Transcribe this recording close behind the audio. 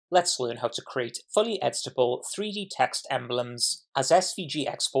let's learn how to create fully editable 3D text emblems as SVG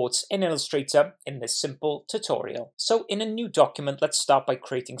exports in Illustrator in this simple tutorial. So in a new document, let's start by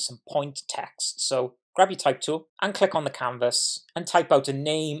creating some point text. So grab your type tool and click on the canvas and type out a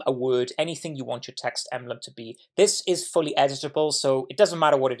name, a word, anything you want your text emblem to be. This is fully editable, so it doesn't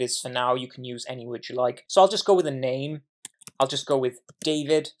matter what it is for now. You can use any word you like. So I'll just go with a name. I'll just go with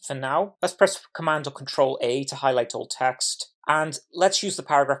David for now. Let's press Command or Control A to highlight all text. And let's use the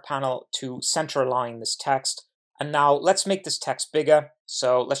paragraph panel to center align this text. And now let's make this text bigger.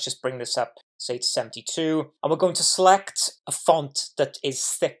 So let's just bring this up, say to 72. And we're going to select a font that is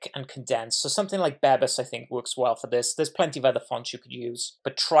thick and condensed. So something like Bebas, I think, works well for this. There's plenty of other fonts you could use,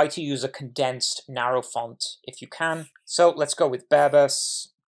 but try to use a condensed, narrow font if you can. So let's go with Bebas.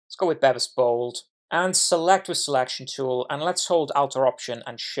 Let's go with Bebas Bold. And select with Selection tool, and let's hold Alt or Option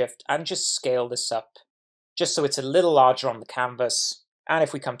and Shift and just scale this up, just so it's a little larger on the canvas. And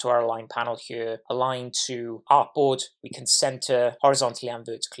if we come to our Align panel here, Align to Artboard, we can center horizontally and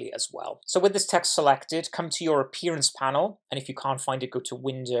vertically as well. So with this text selected, come to your Appearance panel, and if you can't find it, go to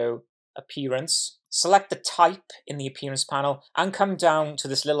Window, Appearance. Select the type in the Appearance panel and come down to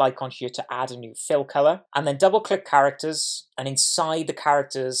this little icon here to add a new fill color, and then double click characters, and inside the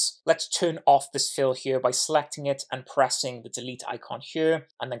characters let's turn off this fill here by selecting it and pressing the delete icon here,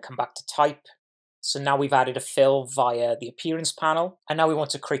 and then come back to type. So now we've added a fill via the Appearance panel, and now we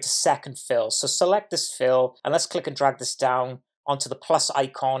want to create a second fill. So select this fill and let's click and drag this down onto the plus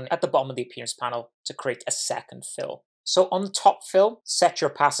icon at the bottom of the Appearance panel to create a second fill. So on the top fill, set your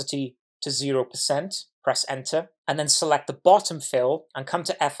opacity to 0%, press enter, and then select the bottom fill and come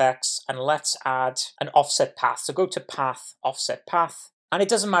to FX and let's add an offset path. So go to Path, Offset Path, and it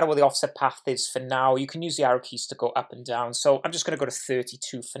doesn't matter what the offset path is for now. You can use the arrow keys to go up and down. So I'm just going to go to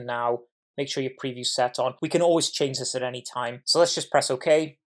 32 for now. Make sure your preview's set on. We can always change this at any time. So let's just press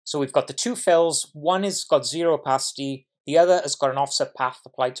OK. So we've got the two fills. One has got 0 opacity. The other has got an offset path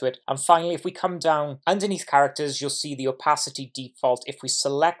applied to it. And finally, if we come down underneath characters, you'll see the opacity default. If we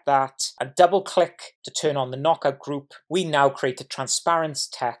select that and double click to turn on the knockout group, we now create a transparent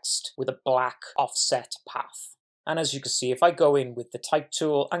text with a black offset path. And as you can see, if I go in with the type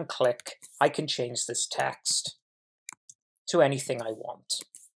tool and click, I can change this text to anything I want.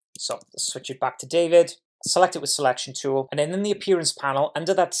 So let's switch it back to David. Select it with Selection tool, and then in the Appearance panel,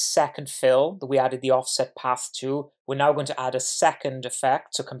 under that second fill that we added the offset path to, we're now going to add a second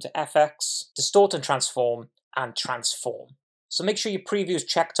effect. So come to FX, Distort and Transform, and Transform. So make sure your preview is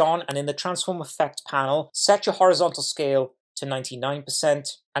checked on, and in the Transform Effect panel, set your horizontal scale to 99%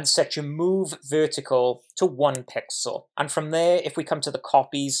 and set your move vertical to 1 pixel. And from there, if we come to the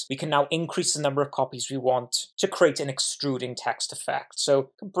copies, we can now increase the number of copies we want to create an extruding text effect. So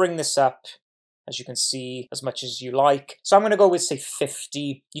bring this up, as you can see, as much as you like. So I'm going to go with, say,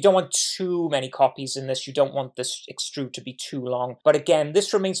 50. You don't want too many copies in this. You don't want this extrude to be too long. But again,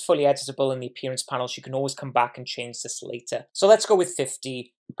 this remains fully editable in the Appearance panel, so you can always come back and change this later. So let's go with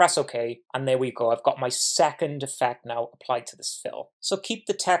 50. Press OK, and there we go. I've got my second effect now applied to this fill. So keep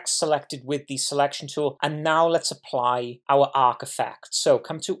the text selected with the Selection tool, and now let's apply our arc effect. So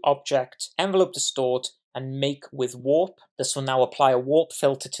come to Object, Envelope Distort, and Make with Warp. This will now apply a warp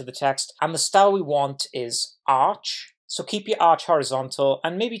filter to the text, and the style we want is arch. So keep your arch horizontal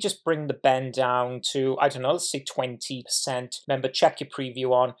and maybe just bring the bend down to, I don't know, let's say 20%. Remember, check your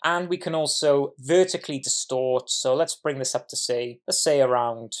preview on, and we can also vertically distort. So let's bring this up to let's say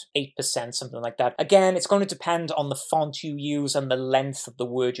around 8%, something like that. Again, it's going to depend on the font you use and the length of the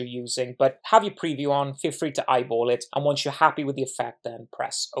word you're using, but have your preview on, feel free to eyeball it, and once you're happy with the effect, then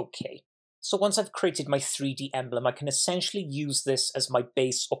press OK. So once I've created my 3D emblem, I can essentially use this as my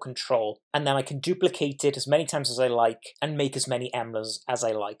base or control, and then I can duplicate it as many times as I like and make as many emblems as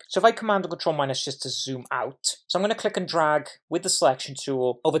I like. So if I Command or Control minus just to zoom out, so I'm going to click and drag with the Selection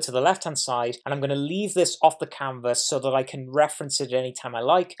tool over to the left-hand side, and I'm going to leave this off the canvas so that I can reference it anytime I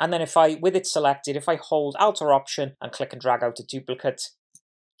like. And then with it selected, if I hold Alt or Option and click and drag out a duplicate,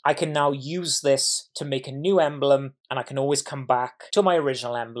 I can now use this to make a new emblem, and I can always come back to my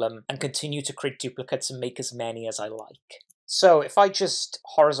original emblem and continue to create duplicates and make as many as I like. So if I just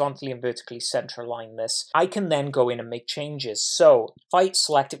horizontally and vertically center align this, I can then go in and make changes. So if I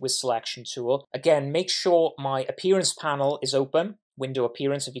select it with Selection tool, again, make sure my Appearance panel is open, Window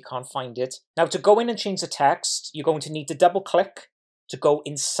Appearance if you can't find it. Now to go in and change the text, you're going to need to double click to go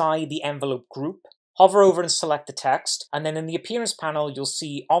inside the envelope group. Hover over and select the text, and then in the Appearance panel, you'll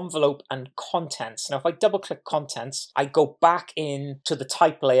see Envelope and Contents. Now, if I double click Contents, I go back in to the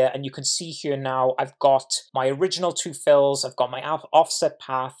type layer, and you can see here now I've got my original two fills, I've got my offset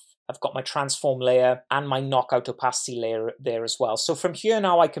path, I've got my transform layer and my knockout opacity layer there as well. So from here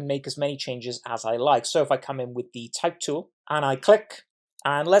now I can make as many changes as I like. So if I come in with the type tool and I click,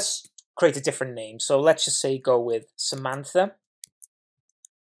 and let's create a different name. So let's just say go with Samantha.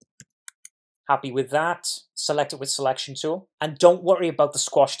 Happy with that. Select it with selection tool. And don't worry about the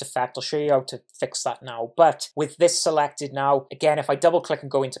squashed effect. I'll show you how to fix that now. But with this selected now, again, if I double click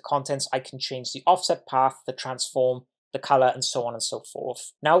and go into contents, I can change the offset path, the transform, the color, and so on and so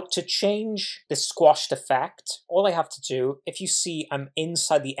forth. Now, to change this squashed effect, all I have to do, if you see I'm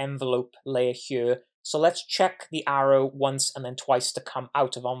inside the envelope layer here, so let's check the arrow once and then twice to come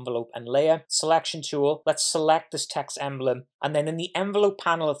out of envelope and layer. Selection tool, let's select this text emblem. And then in the envelope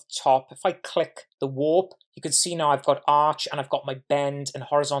panel at the top, if I click the warp, you can see now I've got arch and I've got my bend and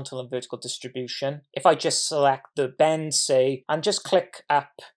horizontal and vertical distribution. If I just select the bend, say, and just click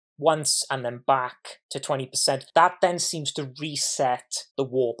up once and then back to 20%, that then seems to reset the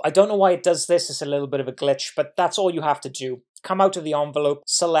warp. I don't know why it does this, it's a little bit of a glitch, but that's all you have to do. Come out of the envelope,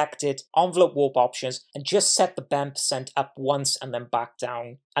 select it, envelope warp options, and just set the bend percent up once and then back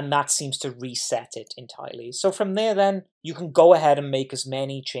down. And that seems to reset it entirely. So from there then, you can go ahead and make as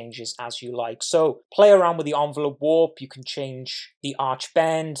many changes as you like. So play around with the envelope warp, you can change the arch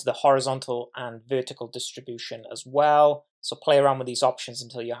bend, the horizontal and vertical distribution as well. So play around with these options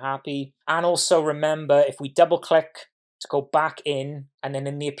until you're happy. And also remember, if we double click to go back in, and then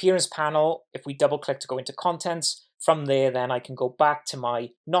in the appearance panel, if we double click to go into contents, from there, then I can go back to my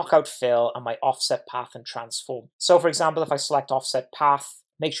knockout fill and my offset path and transform. So for example, if I select offset path,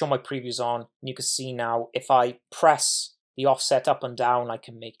 make sure my preview's on, and you can see now if I press the offset up and down, I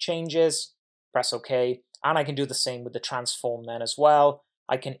can make changes, press OK, and I can do the same with the transform then as well.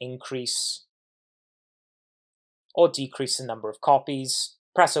 I can increase or decrease the number of copies,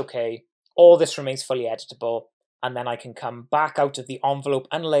 press OK. All this remains fully editable, and then I can come back out of the envelope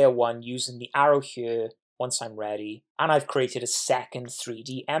and layer 1 using the arrow here once I'm ready, and I've created a second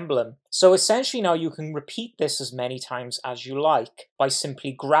 3D emblem. So essentially now you can repeat this as many times as you like by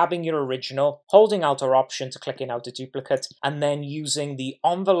simply grabbing your original, holding Alt or Option to click in out a duplicate, and then using the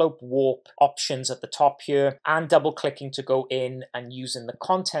envelope warp options at the top here, and double clicking to go in and using the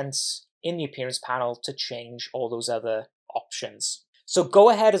contents in the appearance panel to change all those other options. So go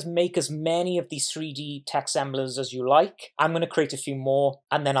ahead and make as many of these 3D text emblems as you like. I'm going to create a few more,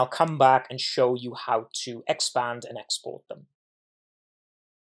 and then I'll come back and show you how to expand and export them.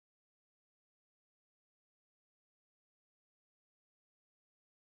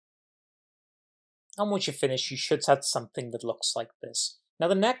 And once you're finished, you should have something that looks like this. Now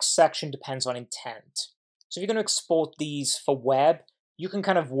the next section depends on intent. So if you're going to export these for web, you can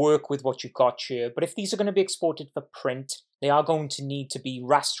kind of work with what you've got here, but if these are going to be exported for print, they are going to need to be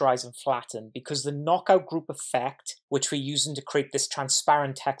rasterized and flattened because the knockout group effect, which we're using to create this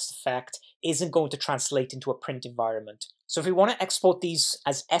transparent text effect, isn't going to translate into a print environment. So if we want to export these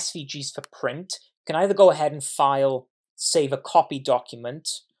as SVGs for print, you can either go ahead and file, save a copy document,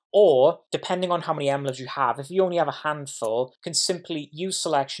 or, depending on how many emblems you have, if you only have a handful, you can simply use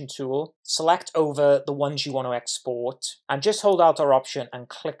selection tool, select over the ones you want to export, and just hold Alt or Option and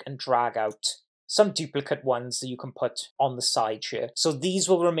click and drag out some duplicate ones that you can put on the side here. So these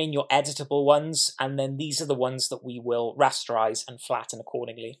will remain your editable ones, and then these are the ones that we will rasterize and flatten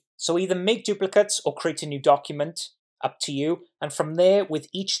accordingly. So either make duplicates or create a new document, up to you. And from there, with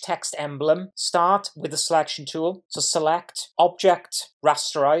each text emblem, start with the selection tool. So select Object,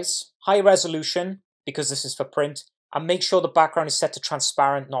 Rasterize, High Resolution, because this is for print, and make sure the background is set to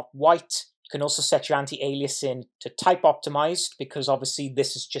transparent, not white. You can also set your anti-aliasing to Type Optimized, because obviously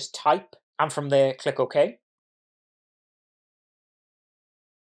this is just type. And from there, click OK.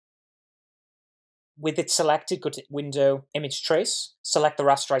 With it selected, go to Window, Image Trace, select the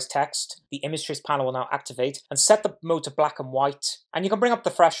rasterized text. The Image Trace panel will now activate, and set the mode to black and white. And you can bring up the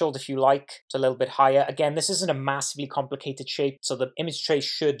threshold if you like, to a little bit higher. Again, this isn't a massively complicated shape, so the Image Trace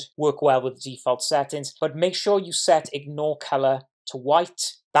should work well with the default settings, but make sure you set Ignore Color to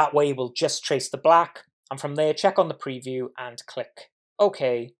white. That way we'll just trace the black, and from there, check on the preview and click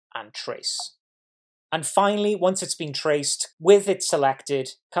OK and trace. And finally, once it's been traced, with it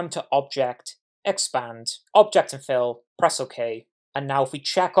selected, come to Object, Expand, Object and Fill, press OK. And now if we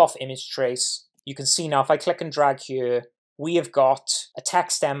check off Image Trace, you can see now if I click and drag here, we have got a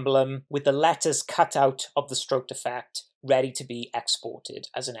text emblem with the letters cut out of the stroked effect, ready to be exported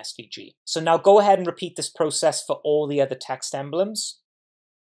as an SVG. So now go ahead and repeat this process for all the other text emblems.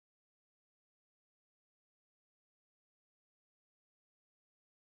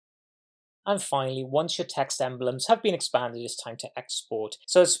 And finally, once your text emblems have been expanded, it's time to export.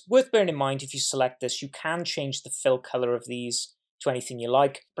 So it's worth bearing in mind if you select this, you can change the fill color of these to anything you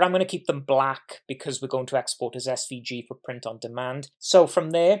like, but I'm going to keep them black because we're going to export as SVG for print on demand. So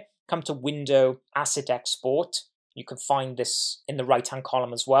from there, come to Window, Asset Export. You can find this in the right-hand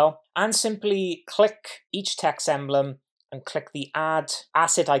column as well, and simply click each text emblem and click the Add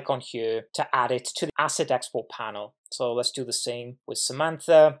Asset icon here to add it to the Asset Export panel. So let's do the same with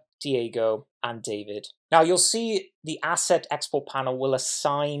Samantha, Diego, and David. Now you'll see the Asset Export panel will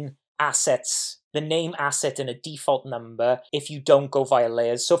assign assets, the name asset and a default number if you don't go via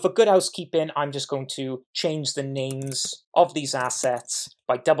layers. So for good housekeeping, I'm just going to change the names of these assets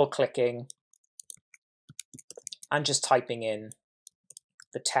by double-clicking and just typing in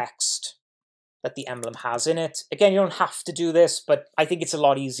the text that the emblem has in it. Again, you don't have to do this, but I think it's a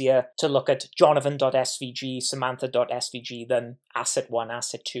lot easier to look at Jonathan.svg, Samantha.svg than asset1,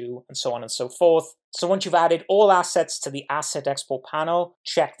 asset2, and so on and so forth. So once you've added all assets to the Asset Export panel,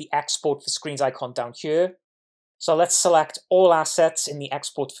 check the Export for Screens icon down here. So let's select all assets in the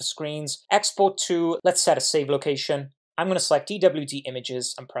Export for Screens. Export to, let's set a save location. I'm going to select DWD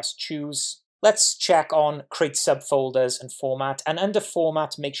Images and press Choose. Let's check on Create Subfolders and Format. And under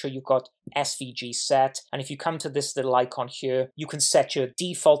Format, make sure you've got SVG set. And if you come to this little icon here, you can set your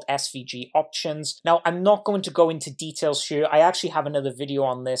default SVG options. Now, I'm not going to go into details here. I actually have another video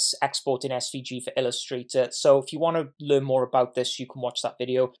on this, exporting SVG for Illustrator. So if you want to learn more about this, you can watch that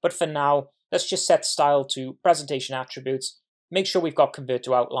video. But for now, let's just set style to Presentation Attributes. Make sure we've got Convert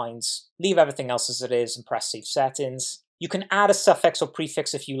to Outlines. Leave everything else as it is and press Save Settings. You can add a suffix or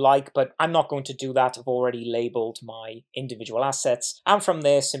prefix if you like, but I'm not going to do that. I've already labeled my individual assets. And from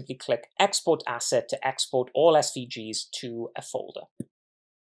there, simply click Export Asset to export all SVGs to a folder.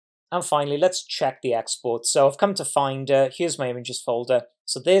 And finally, let's check the export. So I've come to Finder. Here's my images folder.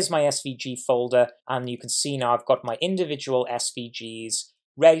 So there's my SVG folder. And you can see now I've got my individual SVGs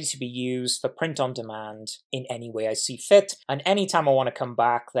ready to be used for print on demand in any way I see fit. And anytime I want to come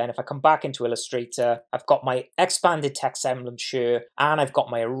back, then if I come back into Illustrator, I've got my expanded text emblems here, and I've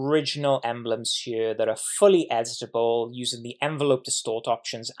got my original emblems here that are fully editable using the envelope distort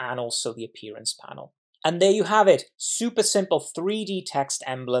options and also the appearance panel. And there you have it, super simple 3D text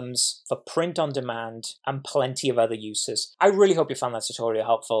emblems for print on demand and plenty of other uses. I really hope you found that tutorial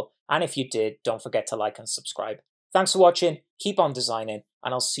helpful, and if you did, don't forget to like and subscribe. Thanks for watching, keep on designing,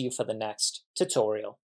 and I'll see you for the next tutorial.